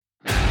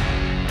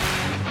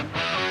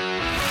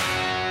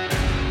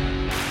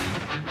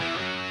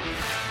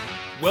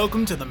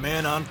Welcome to the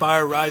Man on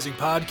Fire Rising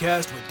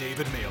podcast with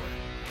David Mailer.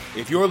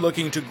 If you're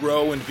looking to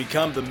grow and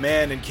become the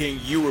man and king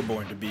you were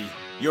born to be,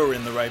 you're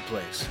in the right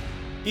place.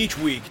 Each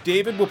week,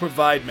 David will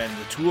provide men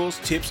the tools,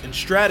 tips, and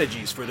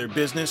strategies for their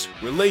business,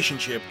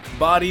 relationship,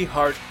 body,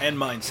 heart, and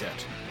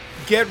mindset.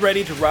 Get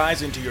ready to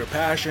rise into your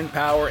passion,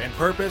 power, and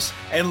purpose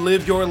and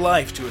live your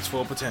life to its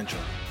full potential.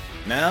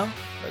 Now,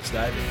 let's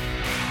dive in.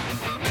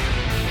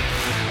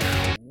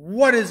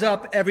 What is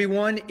up,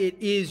 everyone? It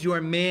is your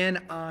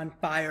Man on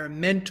Fire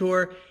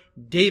mentor,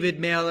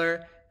 David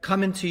Mailer,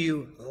 coming to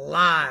you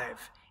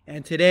live.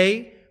 And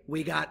today,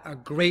 we got a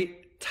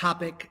great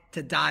topic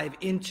to dive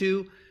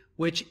into,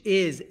 which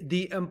is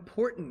the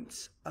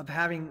importance of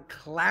having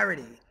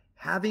clarity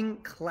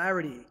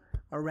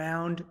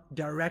around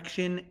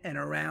direction and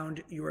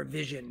around your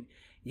vision.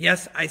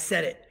 Yes, I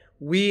said it.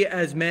 We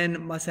as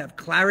men must have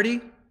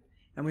clarity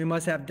and we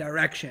must have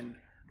direction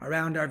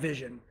around our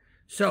vision.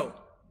 So,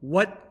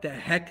 what the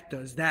heck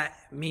does that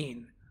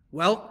mean?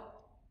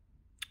 Well,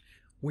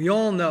 we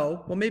all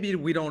know, well, maybe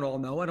we don't all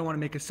know. I don't want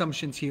to make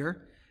assumptions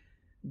here.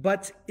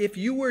 But if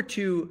you were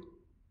to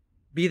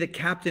be the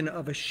captain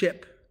of a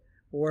ship,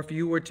 or if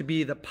you were to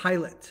be the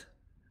pilot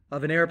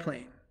of an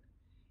airplane,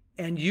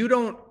 and you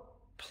don't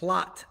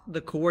plot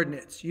the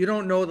coordinates, you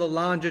don't know the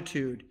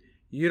longitude,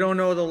 you don't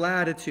know the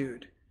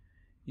latitude,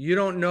 you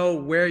don't know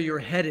where you're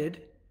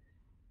headed,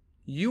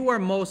 you are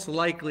most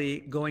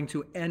likely going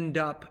to end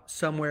up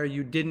somewhere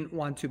you didn't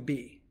want to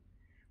be,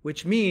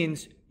 which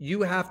means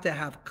you have to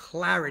have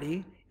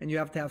clarity and you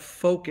have to have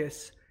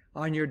focus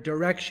on your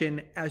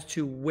direction as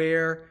to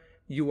where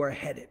you are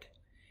headed.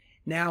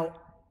 Now,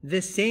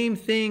 the same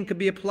thing could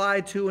be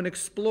applied to an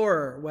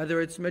explorer,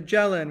 whether it's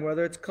Magellan,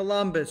 whether it's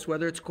Columbus,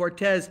 whether it's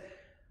Cortez.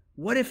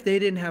 What if they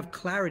didn't have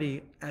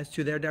clarity as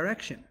to their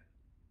direction?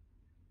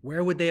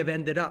 Where would they have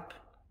ended up?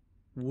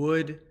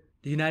 Would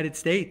the United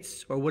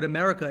States or would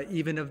America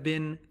even have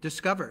been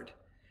discovered?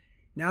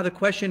 Now the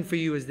question for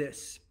you is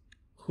this: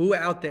 who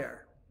out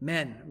there,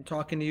 men, I'm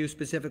talking to you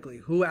specifically,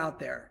 who out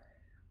there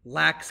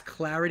lacks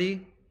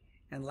clarity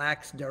and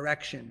lacks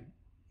direction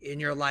in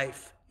your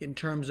life in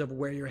terms of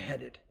where you're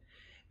headed?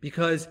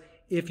 Because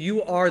if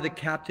you are the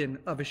captain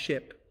of a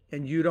ship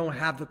and you don't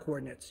have the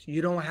coordinates,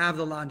 you don't have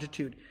the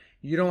longitude,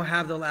 you don't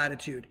have the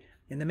latitude,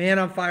 in the Man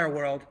on Fire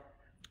world,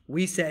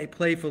 we say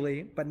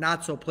playfully, but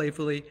not so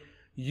playfully,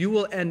 you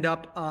will end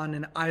up on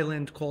an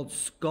island called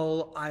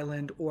Skull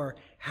Island, or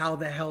How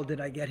the Hell Did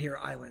I Get Here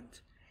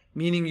Island.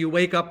 Meaning you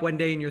wake up one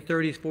day in your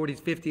 30s,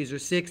 40s, 50s, or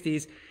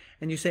 60s,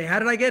 and you say, how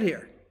did I get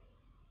here?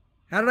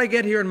 How did I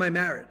get here in my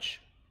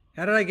marriage?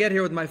 How did I get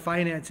here with my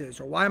finances?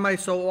 Or why am I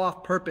so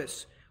off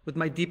purpose with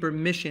my deeper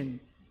mission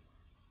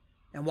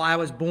and why I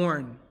was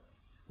born?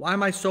 Why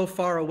am I so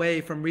far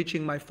away from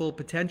reaching my full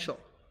potential?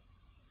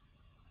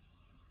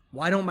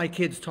 Why don't my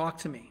kids talk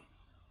to me?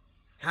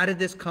 How did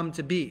this come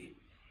to be?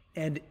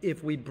 And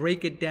if we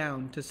break it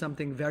down to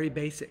something very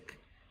basic,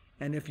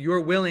 and if you're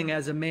willing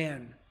as a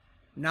man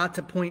not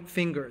to point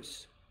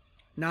fingers,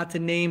 not to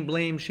name,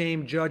 blame,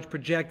 shame, judge,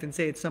 project, and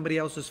say it's somebody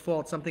else's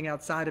fault, something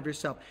outside of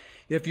yourself,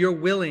 if you're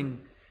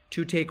willing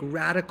to take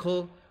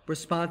radical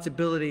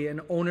responsibility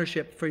and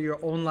ownership for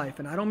your own life,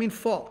 and I don't mean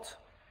fault,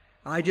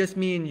 I just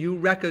mean you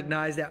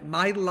recognize that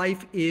my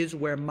life is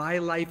where my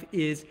life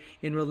is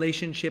in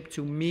relationship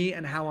to me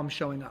and how I'm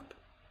showing up.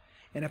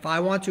 And if I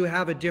want to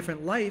have a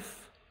different life,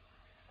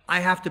 I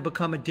have to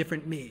become a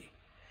different me.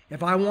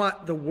 If I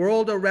want the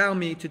world around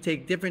me to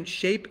take different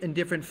shape and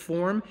different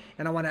form,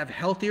 and I want to have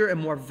healthier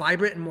and more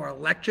vibrant and more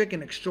electric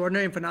and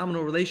extraordinary and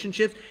phenomenal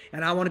relationships,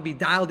 and I want to be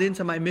dialed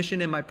into my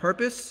mission and my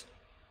purpose,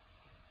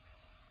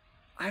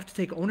 I have to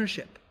take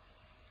ownership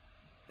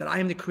that I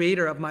am the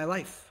creator of my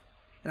life.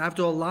 And I have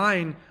to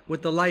align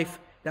with the life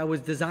that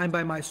was designed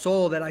by my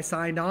soul that I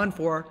signed on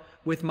for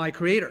with my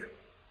creator,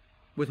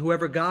 with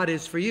whoever God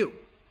is for you.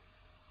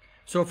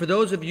 So for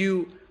those of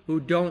you who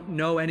don't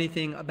know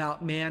anything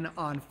about Man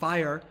on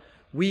Fire,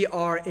 we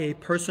are a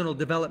personal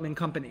development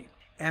company,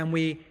 and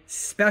we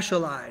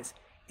specialize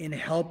in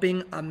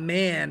helping a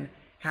man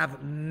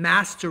have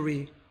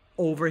mastery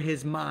over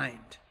his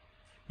mind,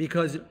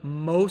 because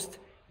most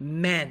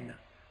men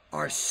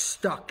are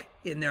stuck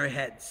in their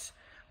heads.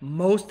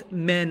 Most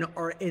men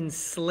are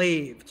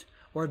enslaved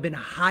or have been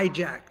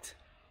hijacked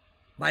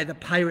by the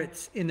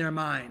pirates in their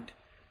mind.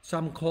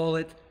 Some call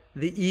it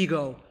the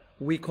ego.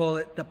 We call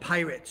it the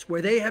pirates,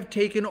 where they have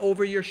taken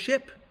over your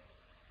ship.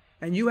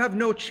 And you have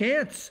no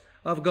chance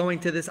of going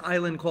to this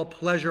island called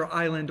Pleasure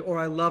Island or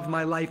I Love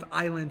My Life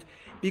Island,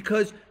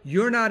 because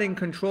you're not in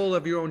control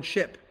of your own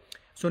ship.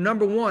 So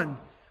number one,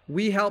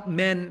 we help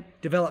men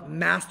develop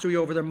mastery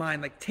over their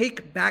mind. Like,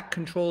 take back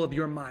control of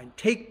your mind.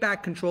 Take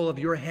back control of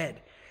your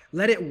head.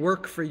 Let it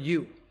work for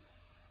you.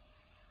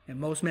 And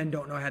most men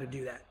don't know how to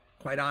do that.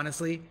 Quite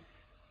honestly,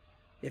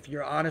 if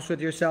you're honest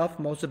with yourself,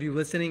 most of you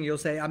listening, you'll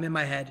say, I'm in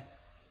my head.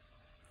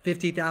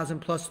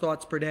 50,000 plus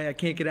thoughts per day. I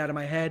can't get out of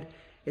my head.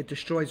 It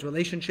destroys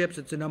relationships.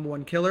 It's the number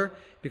one killer,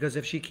 because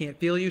if she can't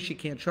feel you, she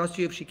can't trust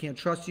you. If she can't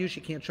trust you, she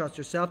can't trust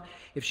herself.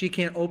 If she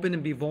can't open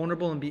and be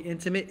vulnerable and be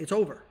intimate, it's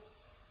over.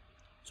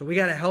 So we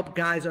got to help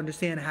guys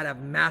understand how to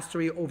have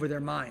mastery over their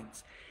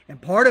minds. And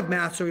part of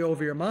mastery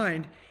over your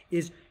mind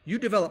is you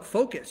develop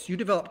focus. You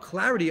develop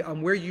clarity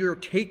on where you're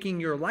taking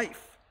your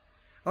life.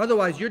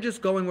 Otherwise, you're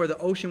just going where the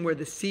ocean, where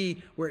the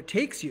sea, where it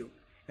takes you.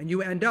 And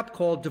you end up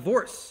called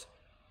divorce.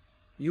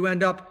 You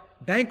end up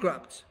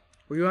bankrupt,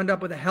 or you end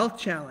up with a health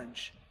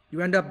challenge.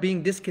 You end up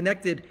being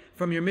disconnected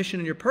from your mission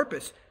and your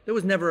purpose. There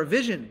was never a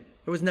vision.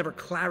 There was never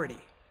clarity.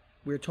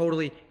 We were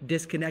totally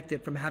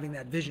disconnected from having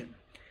that vision.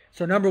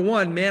 So number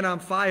one, Man on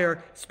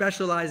Fire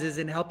specializes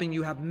in helping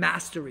you have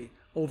mastery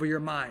over your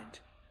mind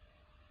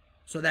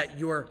so that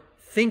your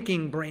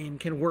thinking brain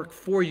can work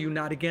for you,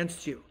 not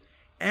against you.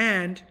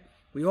 And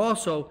we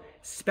also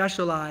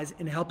specialize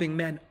in helping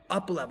men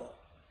up-level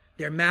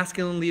their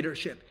masculine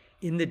leadership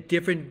in the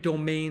different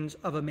domains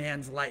of a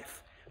man's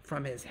life,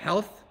 from his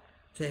health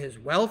to his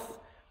wealth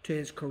to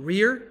his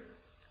career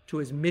to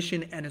his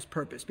mission and his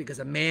purpose. Because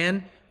a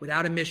man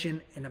without a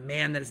mission and a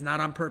man that is not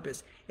on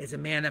purpose is a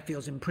man that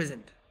feels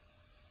imprisoned.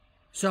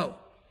 So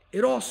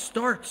it all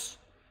starts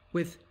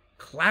with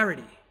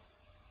clarity.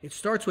 It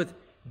starts with,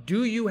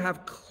 do you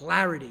have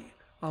clarity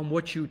on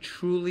what you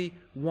truly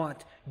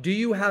want? Do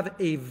you have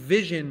a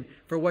vision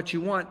for what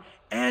you want?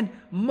 And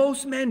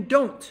most men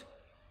don't.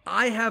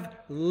 I have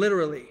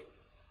literally,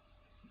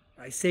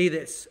 I say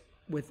this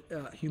with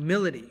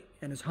humility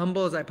and as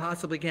humble as I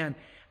possibly can,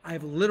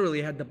 I've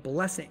literally had the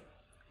blessing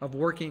of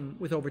working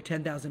with over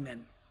 10,000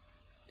 men.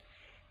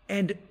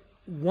 And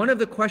one of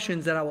the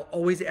questions that I will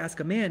always ask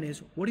a man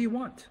is, what do you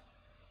want?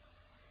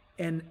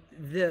 And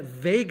the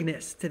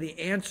vagueness to the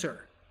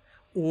answer,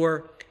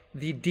 or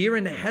the deer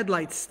in the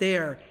headlights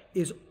stare,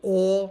 is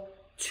all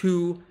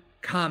too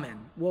common.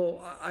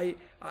 Well, I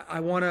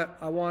want a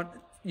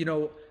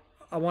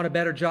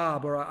better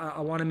job, or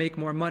I want to make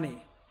more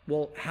money.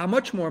 Well, how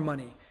much more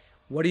money?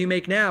 What do you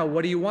make now?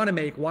 What do you want to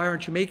make? Why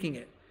aren't you making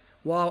it?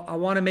 Well, I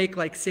want to make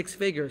like 6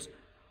 figures.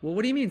 Well,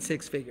 what do you mean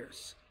 6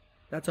 figures?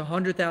 That's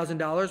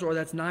 $100,000, or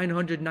that's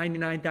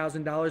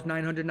 $999,000,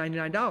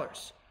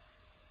 $999.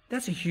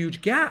 That's a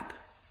huge gap.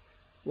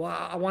 Well,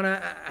 I want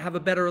to have a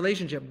better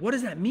relationship. What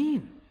does that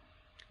mean?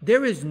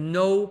 There is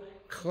no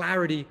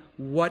clarity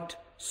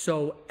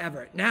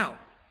whatsoever. Now,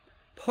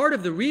 part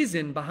of the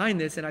reason behind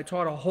this, and I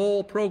taught a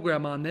whole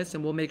program on this,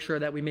 and we'll make sure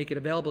that we make it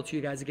available to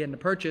you guys again to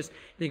purchase.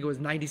 I think it was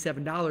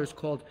 $97,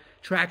 called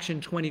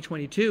Traction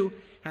 2022,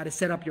 how to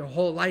set up your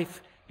whole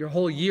life, your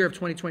whole year of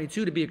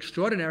 2022 to be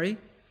extraordinary.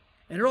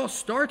 And it all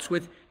starts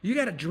with, you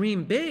got to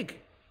dream big,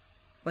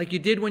 like you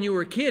did when you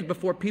were a kid,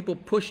 before people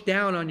pushed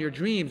down on your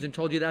dreams and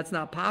told you that's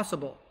not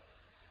possible.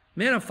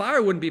 Man on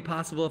Fire wouldn't be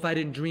possible if I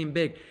didn't dream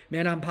big.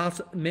 Man on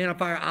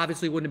Fire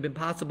obviously wouldn't have been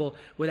possible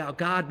without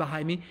God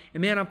behind me.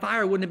 And Man on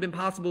Fire wouldn't have been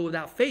possible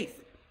without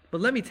faith.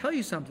 But let me tell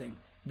you something.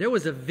 There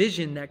was a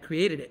vision that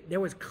created it. There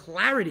was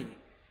clarity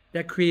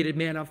that created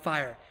Man on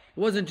Fire. It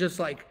wasn't just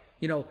like,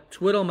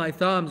 twiddle my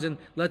thumbs and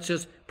let's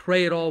just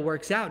pray it all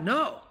works out.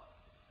 No.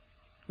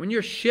 When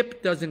your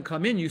ship doesn't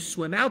come in, you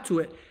swim out to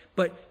it.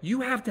 But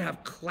you have to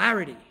have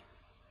clarity,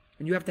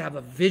 and you have to have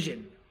a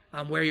vision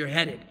on where you're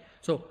headed.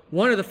 So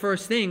one of the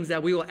first things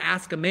that we will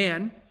ask a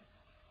man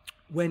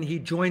when he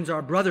joins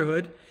our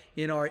brotherhood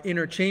in our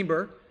inner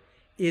chamber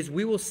is,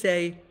 we will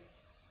say,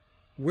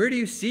 where do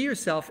you see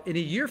yourself in a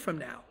year from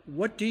now?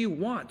 What do you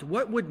want?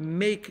 What would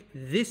make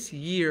this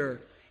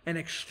year an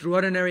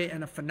extraordinary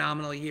and a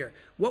phenomenal year?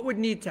 What would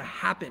need to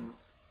happen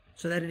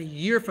so that in a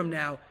year from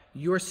now,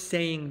 you're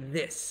saying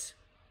this?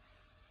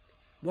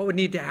 What would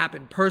need to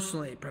happen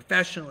personally,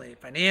 professionally,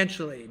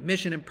 financially,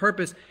 mission and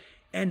purpose?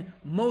 And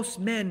most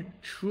men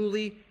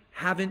truly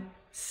haven't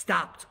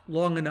stopped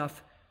long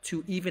enough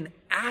to even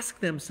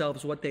ask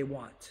themselves what they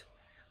want.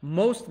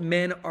 Most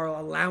men are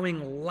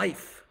allowing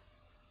life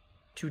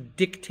to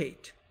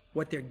dictate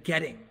what they're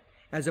getting,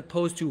 as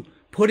opposed to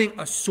putting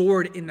a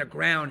sword in the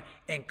ground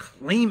and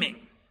claiming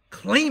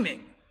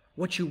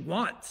what you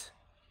want.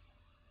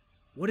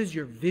 What is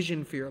your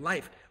vision for your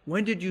life?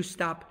 When did you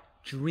stop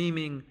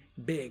dreaming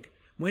big?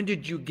 When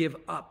did you give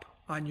up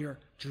on your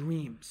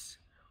dreams?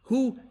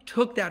 Who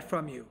took that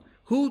from you?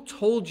 Who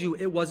told you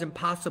it wasn't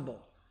possible?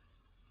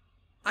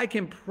 I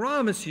can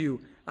promise you,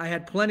 I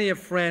had plenty of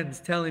friends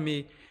telling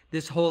me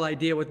this whole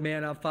idea with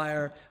Man on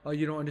Fire, oh,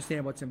 you don't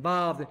understand what's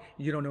involved,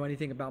 you don't know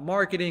anything about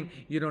marketing,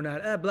 you don't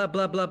know, blah,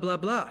 blah, blah, blah,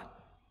 blah.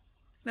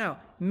 Now,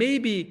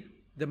 maybe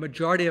the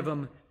majority of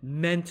them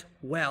meant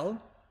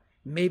well.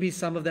 Maybe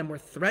some of them were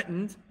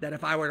threatened that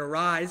if I were to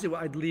rise,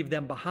 I'd leave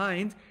them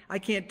behind. I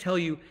can't tell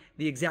you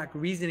the exact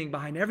reasoning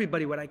behind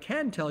everybody. What I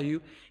can tell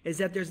you is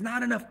that there's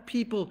not enough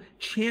people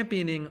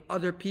championing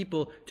other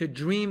people to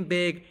dream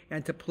big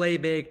and to play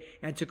big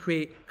and to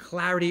create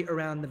clarity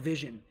around the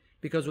vision.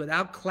 Because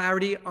without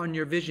clarity on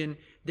your vision,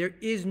 there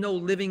is no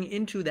living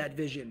into that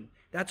vision.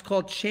 That's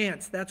called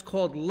chance. That's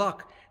called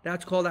luck.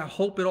 That's called I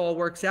hope it all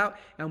works out.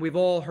 And we've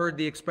all heard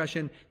the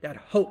expression that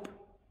hope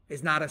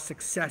is not a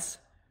success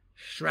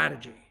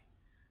strategy.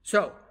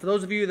 So, for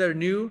those of you that are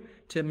new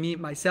to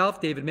meet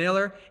myself, David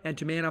Mailer, and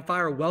to Man on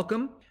Fire,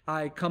 welcome.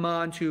 I come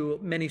on to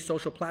many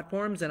social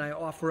platforms and I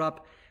offer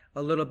up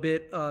a little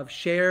bit of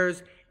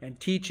shares and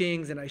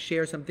teachings, and I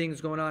share some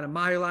things going on in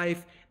my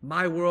life,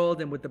 my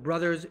world, and with the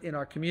brothers in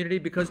our community,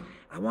 because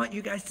I want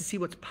you guys to see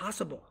what's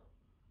possible.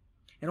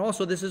 And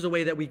also, this is a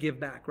way that we give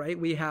back, right?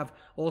 We have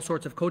all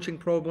sorts of coaching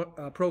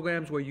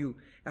programs where you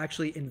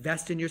actually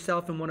invest in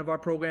yourself in one of our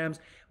programs.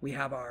 We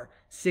have our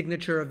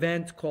signature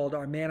event called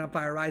our Man on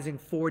Fire Rising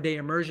 4-day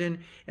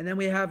immersion. And then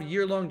we have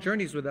year-long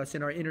journeys with us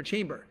in our inner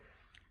chamber.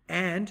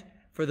 And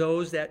for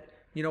those that,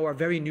 are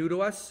very new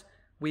to us,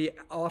 we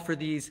offer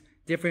these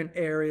different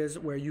areas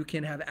where you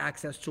can have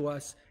access to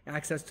us,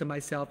 access to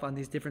myself on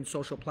these different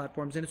social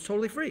platforms, and it's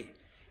totally free.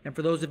 And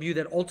for those of you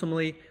that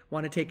ultimately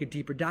want to take a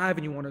deeper dive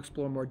and you want to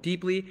explore more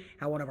deeply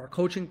how one of our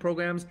coaching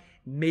programs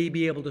may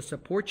be able to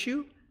support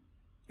you,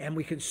 and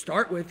we can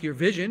start with your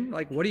vision,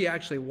 like what do you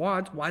actually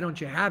want? Why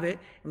don't you have it?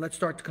 And let's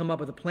start to come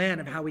up with a plan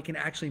of how we can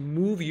actually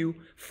move you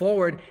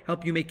forward,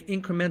 help you make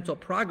incremental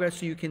progress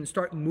so you can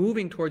start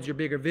moving towards your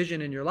bigger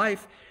vision in your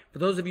life. For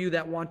those of you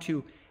that want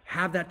to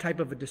have that type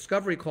of a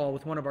discovery call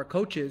with one of our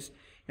coaches,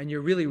 and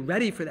you're really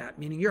ready for that,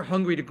 meaning you're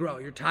hungry to grow,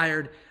 you're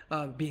tired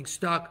of being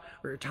stuck,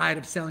 or you're tired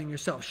of selling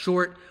yourself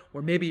short,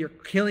 or maybe you're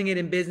killing it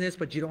in business,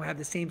 but you don't have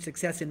the same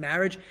success in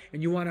marriage,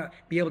 and you want to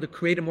be able to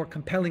create a more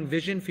compelling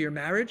vision for your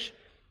marriage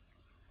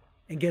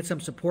and get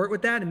some support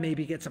with that and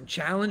maybe get some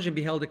challenge and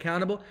be held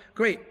accountable,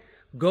 great.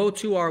 Go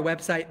to our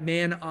website,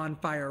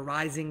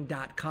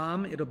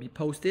 manonfirerising.com. It'll be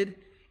posted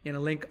in a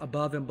link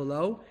above and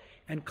below,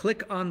 and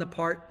click on the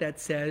part that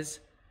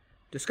says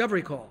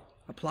Discovery Call.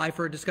 Apply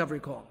for a discovery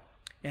call.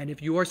 And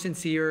if you are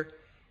sincere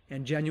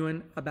and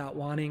genuine about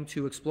wanting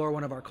to explore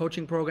one of our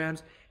coaching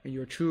programs, and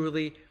you're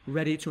truly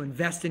ready to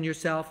invest in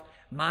yourself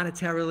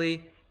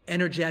monetarily,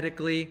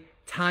 energetically,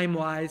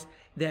 time-wise,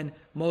 then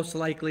most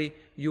likely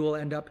you will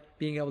end up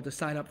being able to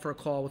sign up for a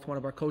call with one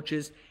of our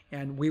coaches,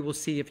 and we will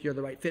see if you're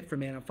the right fit for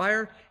Man on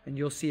Fire, and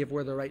you'll see if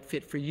we're the right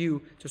fit for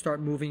you to start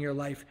moving your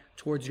life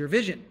towards your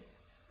vision.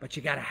 But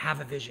you got to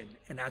have a vision,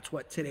 and that's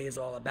what today is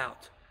all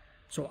about.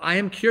 So I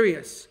am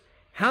curious,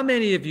 how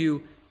many of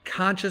you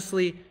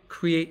consciously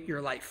create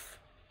your life?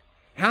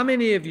 How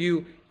many of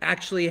you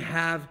actually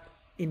have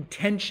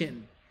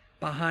intention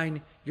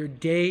behind your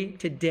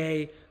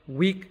day-to-day,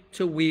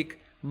 week-to-week,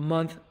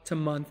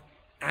 month-to-month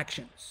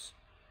actions?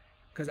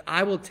 Because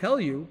I will tell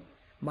you,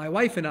 my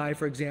wife and I,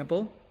 for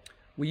example,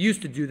 we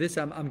used to do this.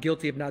 I'm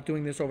guilty of not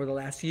doing this over the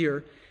last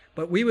year,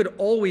 but we would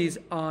always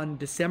on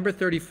December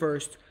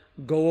 31st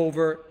go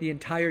over the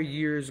entire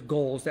year's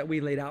goals that we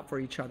laid out for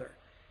each other.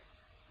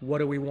 What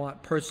do we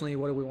want personally?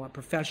 What do we want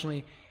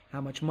professionally?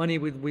 How much money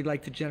would we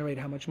like to generate?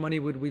 How much money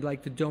would we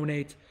like to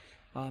donate?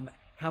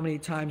 How many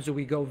times do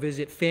we go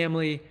visit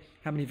family?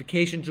 How many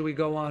vacations do we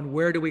go on?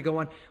 Where do we go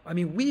on? I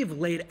mean, we have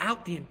laid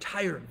out the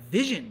entire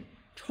vision,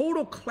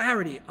 total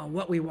clarity on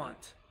what we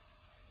want.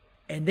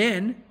 And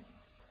then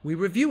we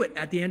review it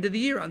at the end of the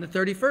year on the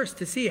 31st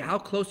to see how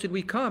close did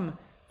we come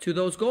to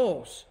those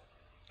goals?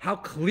 How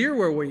clear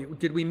were we?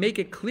 Did we make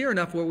it clear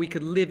enough where we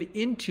could live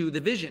into the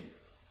vision?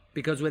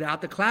 Because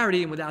without the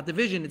clarity and without the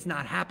vision, it's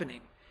not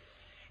happening.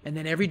 And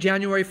then every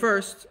January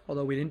 1st,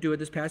 although we didn't do it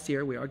this past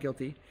year, we are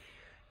guilty.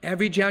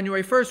 Every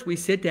January 1st, we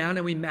sit down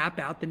and we map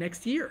out the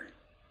next year.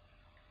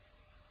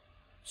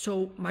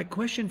 So my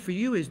question for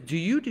you is, do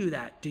you do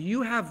that? Do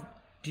you have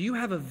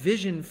a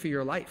vision for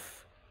your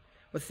life?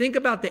 But think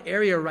about the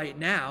area right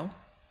now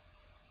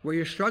where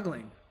you're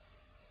struggling.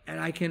 And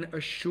I can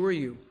assure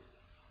you,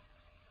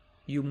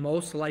 you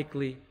most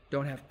likely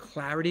don't have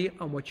clarity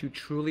on what you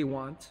truly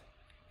want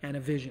and a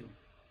vision.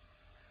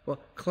 Well,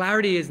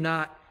 clarity is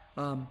not,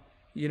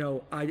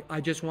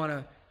 I just want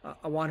to,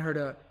 I want her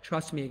to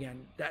trust me again.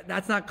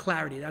 That's not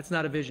clarity. That's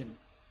not a vision.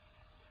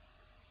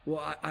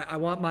 Well, I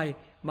want my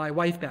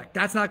wife back.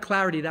 That's not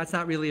clarity. That's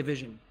not really a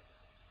vision.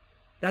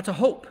 That's a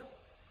hope.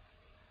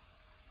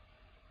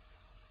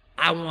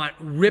 I want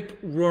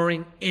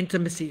rip-roaring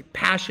intimacy,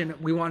 passion.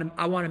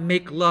 I want to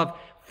make love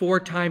 4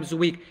 times a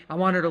week. I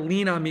want her to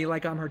lean on me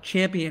like I'm her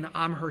champion.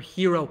 I'm her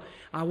hero.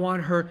 I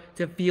want her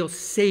to feel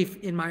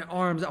safe in my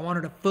arms. I want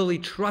her to fully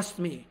trust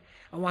me.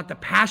 I want the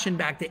passion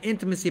back, the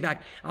intimacy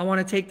back. I want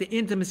to take the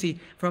intimacy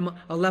from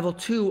a level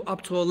 2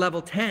 up to a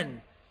level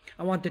 10.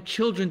 I want the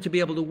children to be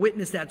able to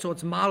witness that so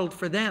it's modeled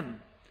for them,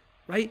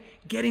 right?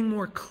 Getting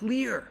more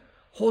clear,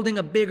 holding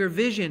a bigger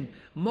vision.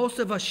 Most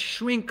of us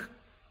shrink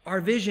our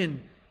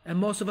vision, and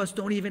most of us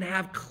don't even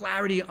have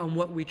clarity on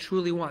what we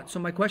truly want. So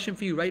my question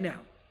for you right now,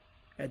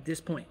 at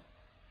this point,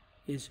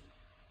 is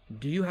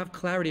do you have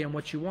clarity on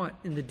what you want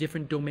in the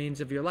different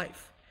domains of your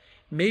life?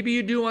 Maybe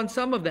you do on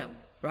some of them,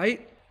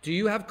 right? Do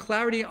you have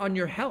clarity on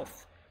your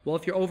health? Well,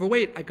 if you're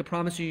overweight, I could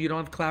promise you don't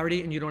have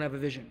clarity and you don't have a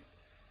vision.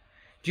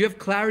 Do you have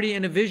clarity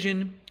and a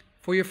vision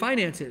for your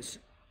finances,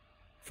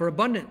 for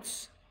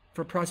abundance,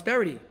 for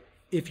prosperity?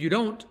 If you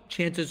don't,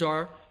 chances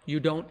are you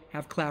don't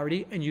have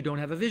clarity and you don't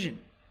have a vision.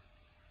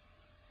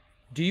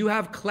 Do you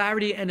have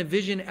clarity and a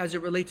vision as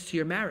it relates to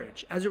your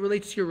marriage, as it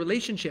relates to your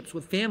relationships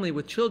with family,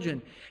 with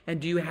children?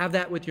 And do you have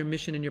that with your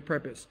mission and your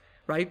purpose,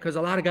 right? Because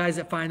a lot of guys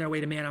that find their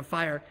way to Man on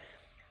Fire,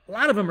 a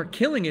lot of them are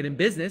killing it in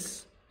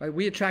business, right?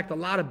 We attract a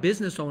lot of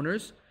business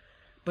owners,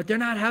 but they're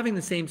not having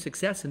the same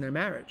success in their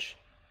marriage.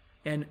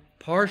 And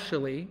part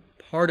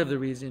of the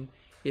reason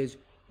is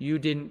you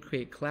didn't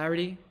create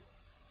clarity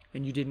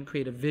and you didn't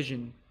create a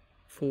vision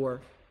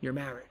for your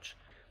marriage.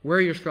 Where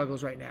are your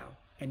struggles right now?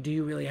 And do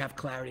you really have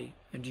clarity?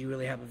 And do you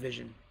really have a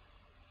vision?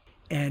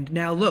 And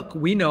now look,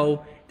 we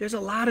know there's a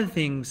lot of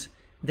things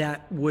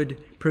that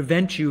would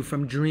prevent you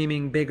from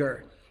dreaming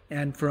bigger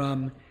and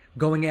from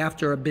going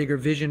after a bigger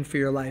vision for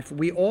your life.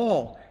 We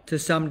all, to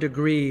some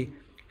degree,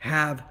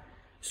 have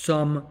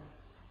some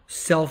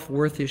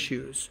self-worth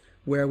issues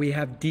where we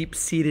have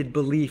deep-seated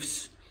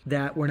beliefs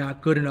that we're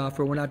not good enough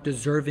or we're not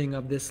deserving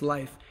of this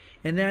life.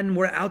 And then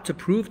we're out to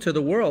prove to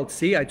the world,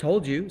 see, I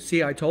told you,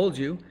 see, I told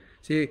you.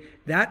 See,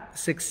 that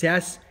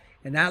success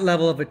and that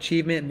level of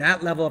achievement and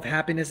that level of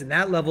happiness and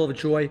that level of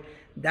joy,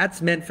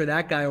 that's meant for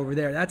that guy over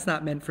there. That's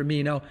not meant for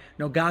me. No,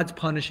 God's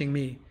punishing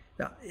me.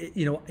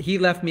 He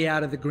left me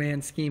out of the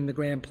grand scheme, the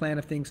grand plan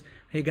of things.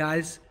 Hey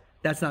guys,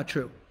 that's not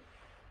true.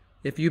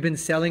 If you've been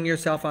selling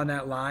yourself on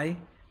that lie,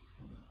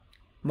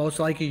 most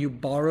likely you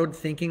borrowed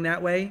thinking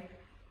that way,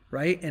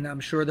 right? And I'm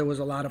sure there was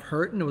a lot of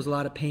hurt and there was a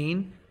lot of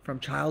pain from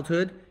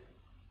childhood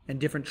and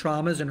different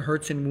traumas and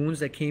hurts and wounds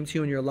that came to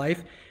you in your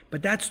life.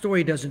 But that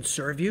story doesn't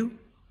serve you.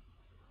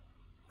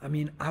 I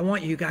mean, I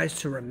want you guys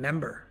to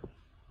remember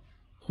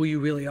who you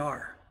really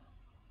are.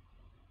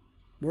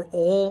 We're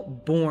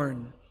all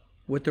born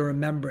with the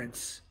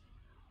remembrance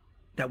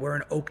that we're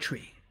an oak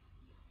tree.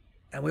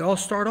 And we all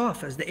start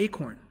off as the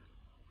acorn.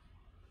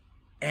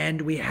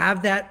 And we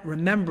have that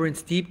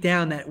remembrance deep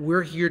down that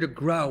we're here to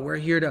grow. We're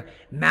here to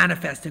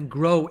manifest and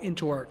grow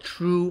into our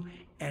true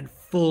and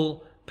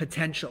full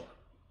potential.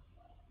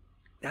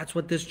 That's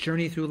what this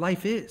journey through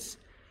life is.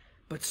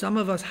 But some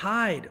of us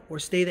hide or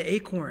stay the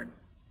acorn.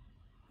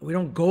 We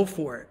don't go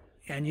for it.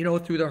 And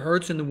through the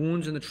hurts and the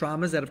wounds and the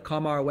traumas that have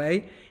come our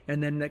way,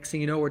 and then next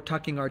thing you know, we're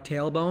tucking our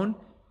tailbone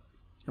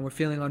and we're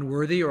feeling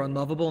unworthy or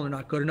unlovable and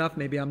not good enough.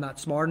 Maybe I'm not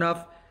smart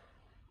enough.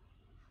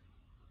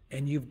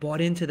 And you've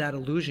bought into that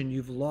illusion.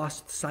 You've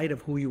lost sight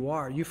of who you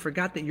are. You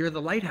forgot that you're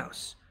the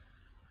lighthouse.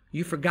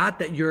 You forgot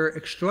that you're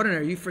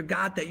extraordinary. You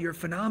forgot that you're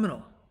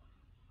phenomenal.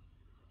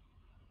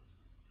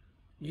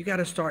 You got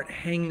to start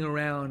hanging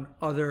around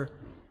other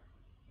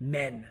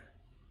men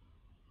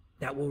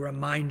that will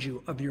remind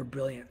you of your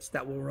brilliance,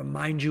 that will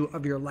remind you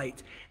of your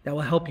light, that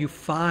will help you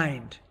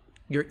find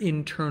your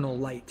internal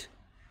light,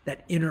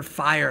 that inner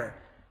fire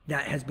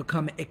that has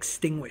become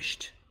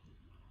extinguished.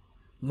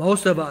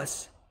 Most of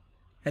us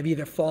have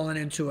either fallen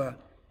into a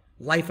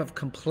life of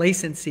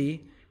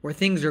complacency where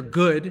things are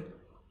good,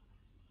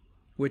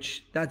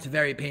 which that's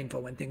very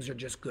painful when things are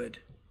just good,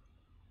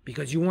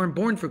 because you weren't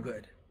born for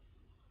good.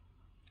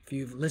 If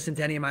you've listened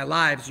to any of my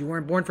lives, you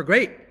weren't born for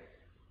great.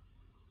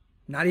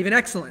 Not even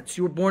excellence.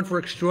 You were born for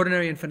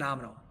extraordinary and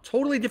phenomenal.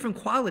 Totally different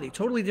quality,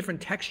 totally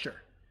different texture.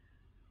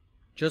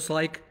 Just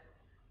like,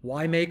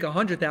 why make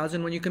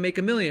 100,000 when you can make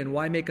 1,000,000?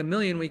 Why make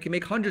 1,000,000 when you can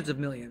make hundreds of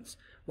millions?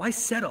 Why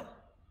settle?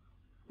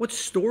 What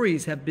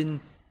stories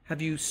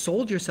have you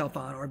sold yourself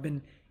on or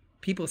been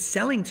people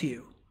selling to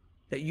you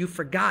that you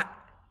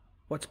forgot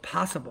what's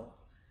possible?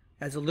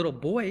 As a little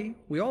boy,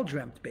 we all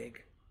dreamt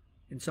big.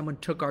 And someone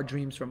took our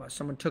dreams from us.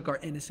 Someone took our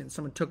innocence.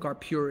 Someone took our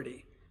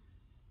purity.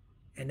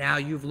 And now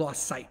you've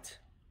lost sight.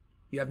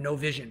 You have no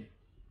vision.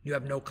 You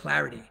have no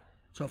clarity.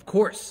 So of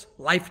course,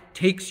 life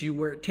takes you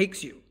where it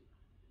takes you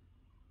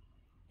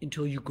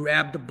until you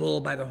grab the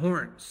bull by the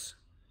horns.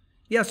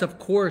 Yes, of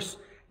course,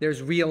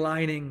 there's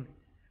realigning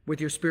with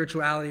your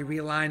spirituality,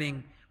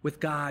 realigning with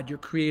God, your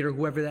creator,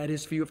 whoever that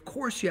is for you. Of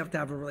course, you have to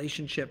have a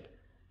relationship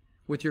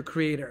with your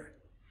creator.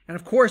 And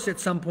of course, at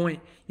some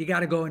point, you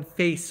got to go and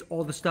face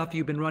all the stuff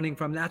you've been running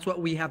from. That's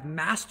what we have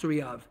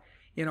mastery of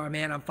in our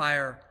Man on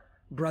Fire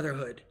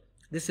brotherhood.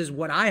 This is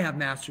what I have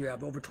mastery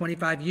of. Over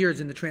 25 years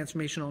in the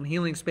transformational and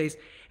healing space,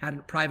 had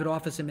a private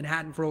office in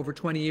Manhattan for over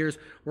 20 years,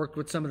 worked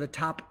with some of the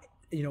top,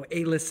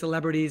 A-list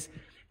celebrities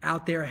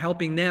out there,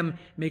 helping them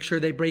make sure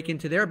they break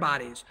into their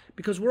bodies,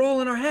 because we're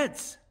all in our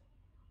heads.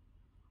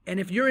 And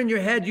if you're in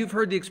your head, you've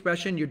heard the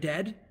expression, you're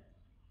dead.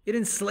 It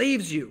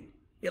enslaves you.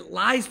 It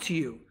lies to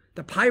you.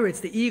 The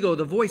pirates, the ego,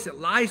 the voice, it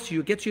lies to you.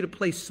 It gets you to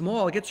play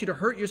small. It gets you to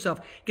hurt yourself.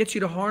 It gets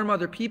you to harm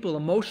other people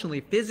emotionally,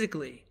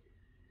 physically.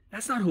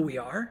 That's not who we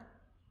are.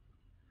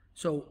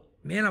 So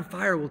Man on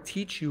Fire will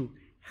teach you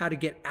how to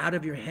get out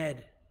of your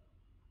head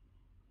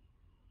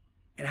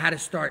and how to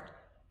start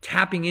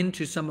tapping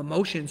into some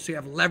emotions so you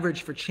have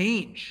leverage for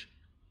change.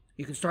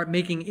 You can start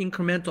making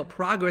incremental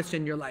progress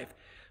in your life.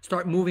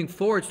 Start moving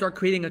forward. Start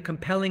creating a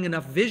compelling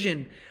enough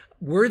vision,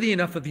 worthy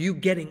enough of you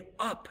getting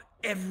up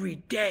every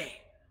day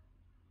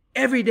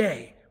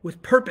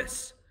with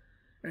purpose.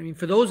 I mean,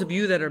 for those of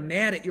you that are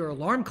mad at your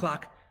alarm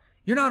clock,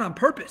 you're not on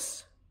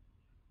purpose.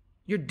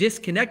 You're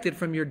disconnected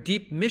from your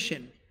deep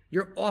mission.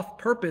 You're off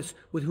purpose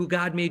with who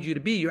God made you to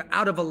be. You're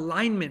out of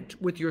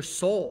alignment with your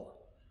soul,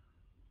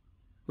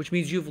 which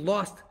means you've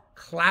lost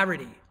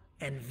clarity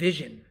and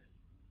vision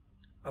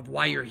of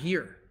why you're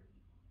here.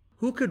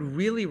 Who could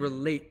really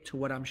relate to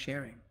what I'm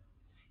sharing?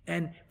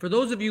 And for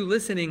those of you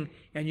listening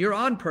and you're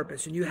on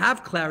purpose and you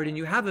have clarity and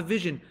you have a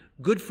vision,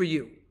 good for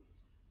you.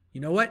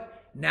 You know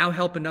what? Now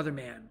help another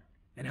man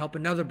and help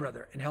another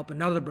brother and help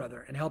another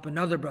brother and help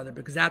another brother,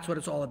 because that's what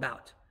it's all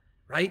about,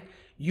 right?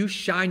 You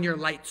shine your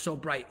light so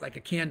bright like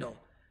a candle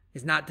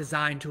is not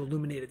designed to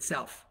illuminate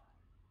itself.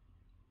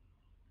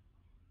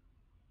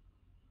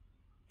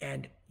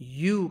 And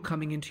you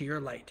coming into your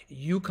light,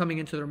 you coming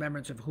into the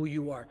remembrance of who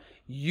you are,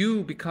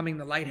 you becoming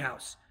the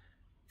lighthouse.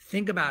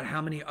 Think about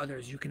how many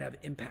others you can have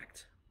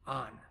impact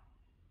on.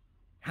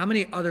 How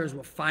many others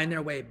will find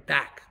their way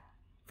back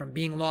from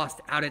being lost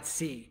out at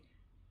sea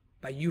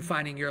by you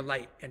finding your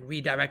light and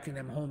redirecting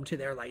them home to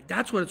their light?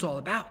 That's what it's all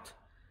about.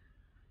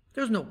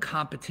 There's no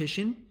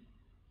competition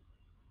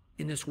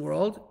in this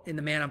world, in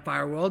the Man on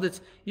Fire world.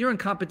 You're in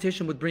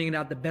competition with bringing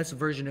out the best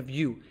version of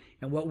you.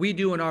 And what we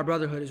do in our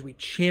brotherhood is we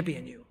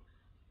champion you.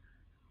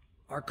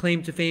 Our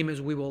claim to fame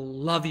is we will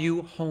love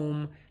you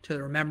home to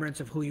the remembrance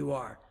of who you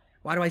are.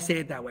 Why do I say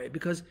it that way?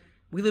 Because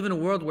we live in a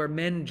world where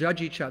men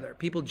judge each other.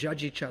 People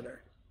judge each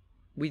other.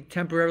 We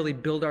temporarily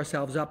build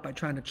ourselves up by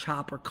trying to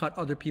chop or cut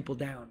other people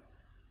down.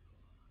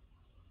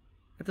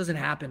 That doesn't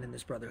happen in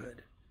this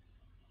brotherhood.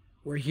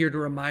 We're here to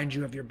remind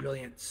you of your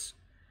brilliance.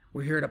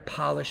 We're here to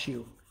polish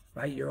you,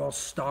 right? You're all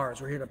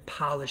stars. We're here to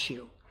polish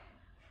you.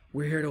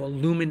 We're here to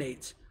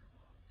illuminate.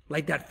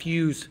 Light that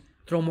fuse.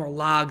 Throw more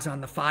logs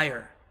on the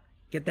fire.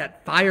 Get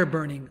that fire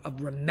burning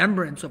of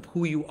remembrance of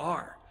who you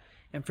are.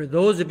 And for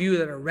those of you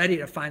that are ready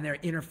to find their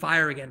inner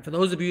fire again, for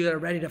those of you that are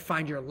ready to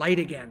find your light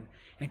again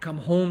and come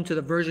home to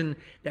the version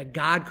that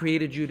God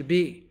created you to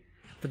be,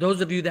 for those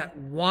of you that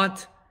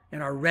want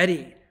and are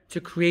ready to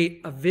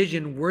create a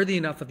vision worthy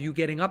enough of you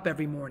getting up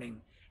every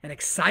morning and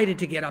excited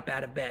to get up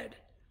out of bed,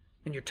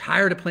 and you're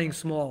tired of playing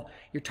small,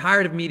 you're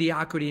tired of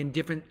mediocrity in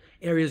different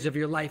areas of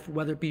your life,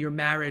 whether it be your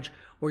marriage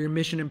or your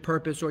mission and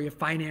purpose or your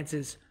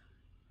finances,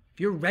 if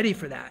you're ready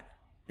for that,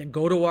 then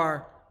go to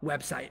our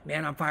website,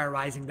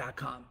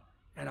 manonfirerising.com,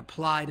 and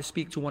apply to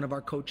speak to one of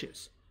our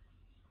coaches.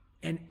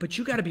 But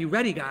you got to be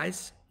ready,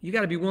 guys. You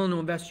got to be willing to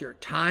invest your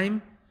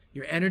time,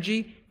 your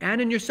energy, and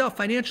in yourself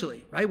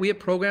financially, right? We have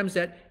programs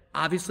that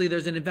obviously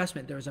there's an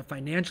investment. There's a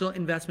financial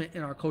investment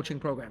in our coaching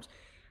programs.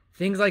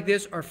 Things like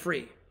this are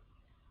free.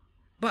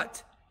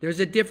 But there's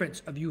a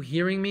difference of you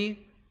hearing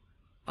me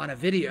on a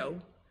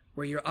video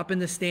where you're up in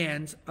the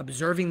stands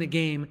observing the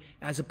game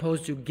as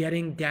opposed to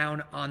getting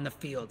down on the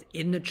field,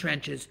 in the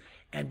trenches,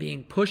 and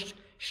being pushed,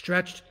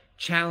 stretched,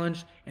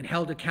 challenged, and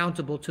held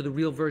accountable to the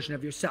real version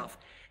of yourself.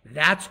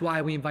 That's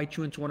why we invite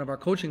you into one of our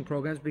coaching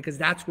programs, because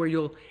that's where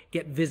you'll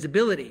get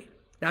visibility.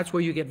 That's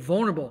where you get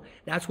vulnerable.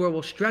 That's where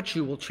we'll stretch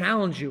you, we'll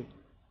challenge you,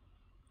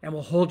 and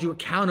we'll hold you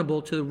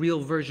accountable to the real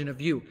version of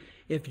you.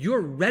 If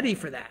you're ready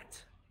for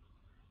that,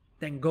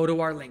 then go to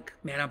our link,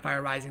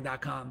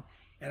 manonfirerising.com,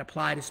 and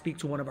apply to speak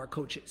to one of our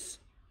coaches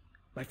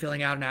by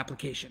filling out an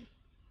application.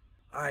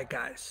 All right,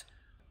 guys,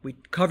 we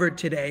covered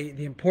today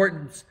the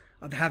importance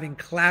of having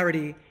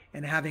clarity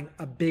and having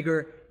a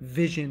bigger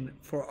vision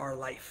for our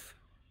life,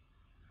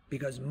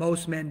 because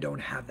most men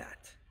don't have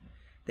that.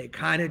 They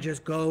kind of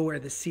just go where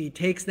the sea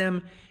takes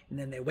them, and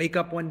then they wake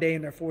up one day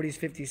in their 40s,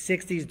 50s,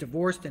 60s,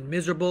 divorced and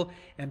miserable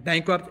and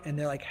bankrupt, and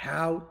they're like,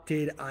 how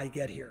did I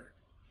get here?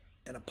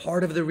 And a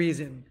part of the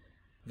reason,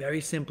 very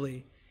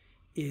simply,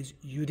 is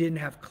you didn't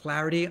have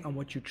clarity on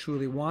what you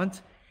truly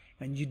want,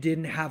 and you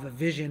didn't have a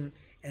vision,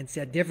 and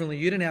said differently,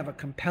 you didn't have a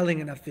compelling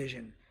enough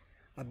vision,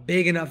 a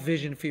big enough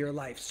vision for your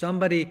life.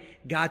 Somebody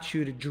got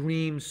you to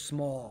dream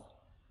small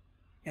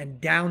and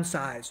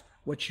downsize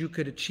what you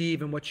could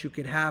achieve and what you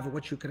could have and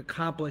what you could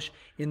accomplish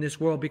in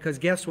this world. Because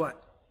guess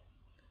what?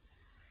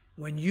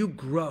 When you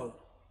grow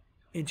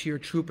into your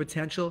true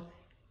potential,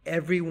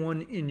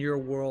 everyone in your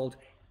world,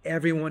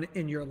 everyone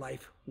in your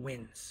life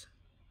wins.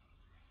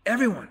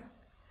 Everyone.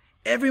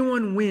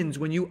 Everyone wins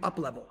when you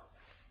up-level.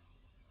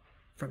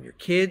 From your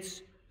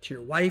kids, to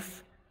your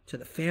wife, to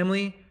the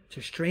family,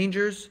 to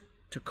strangers,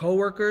 to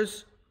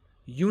coworkers,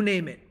 you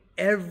name it.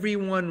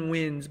 Everyone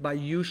wins by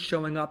you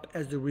showing up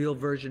as the real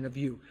version of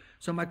you.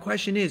 So my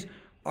question is,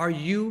 are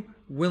you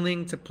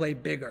willing to play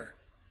bigger?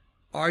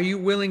 Are you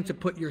willing to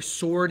put your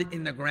sword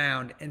in the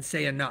ground and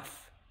say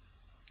enough?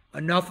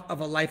 Enough of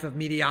a life of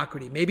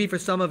mediocrity. Maybe for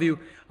some of you,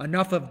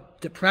 enough of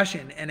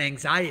depression and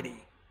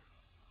anxiety.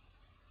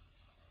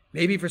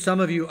 Maybe for some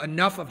of you,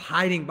 enough of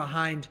hiding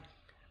behind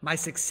my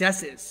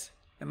successes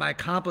and my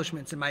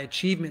accomplishments and my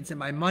achievements and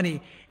my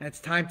money, and it's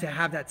time to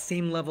have that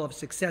same level of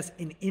success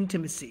in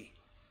intimacy,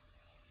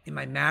 in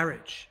my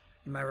marriage,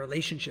 in my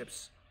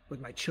relationships with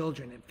my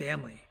children and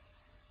family.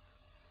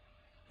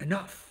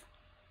 Enough.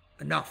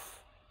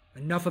 Enough.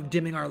 Enough of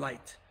dimming our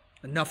light.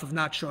 Enough of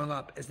not showing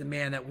up as the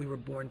man that we were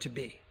born to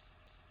be.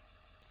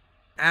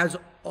 As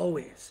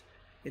always,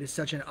 it is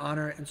such an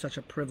honor and such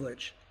a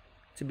privilege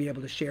to be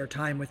able to share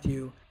time with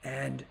you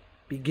and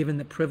be given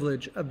the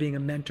privilege of being a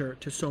mentor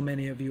to so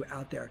many of you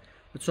out there.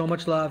 With so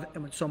much love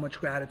and with so much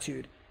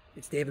gratitude,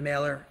 it's David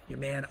Mailer, your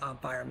Man on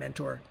Fire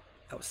mentor.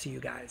 I will see you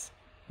guys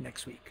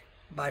next week.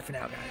 Bye for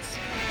now, guys.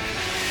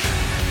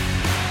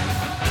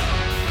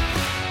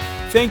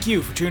 Thank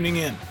you for tuning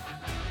in.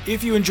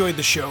 If you enjoyed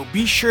the show,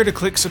 be sure to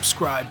click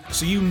subscribe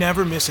so you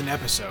never miss an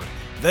episode.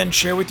 Then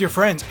share with your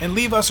friends and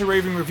leave us a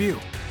raving review.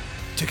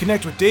 To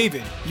connect with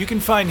David, you can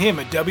find him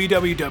at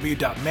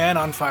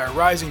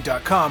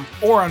www.manonfirerising.com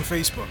or on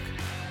Facebook.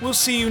 We'll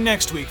see you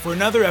next week for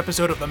another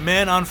episode of the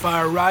Man on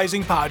Fire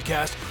Rising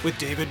podcast with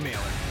David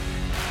Mailer.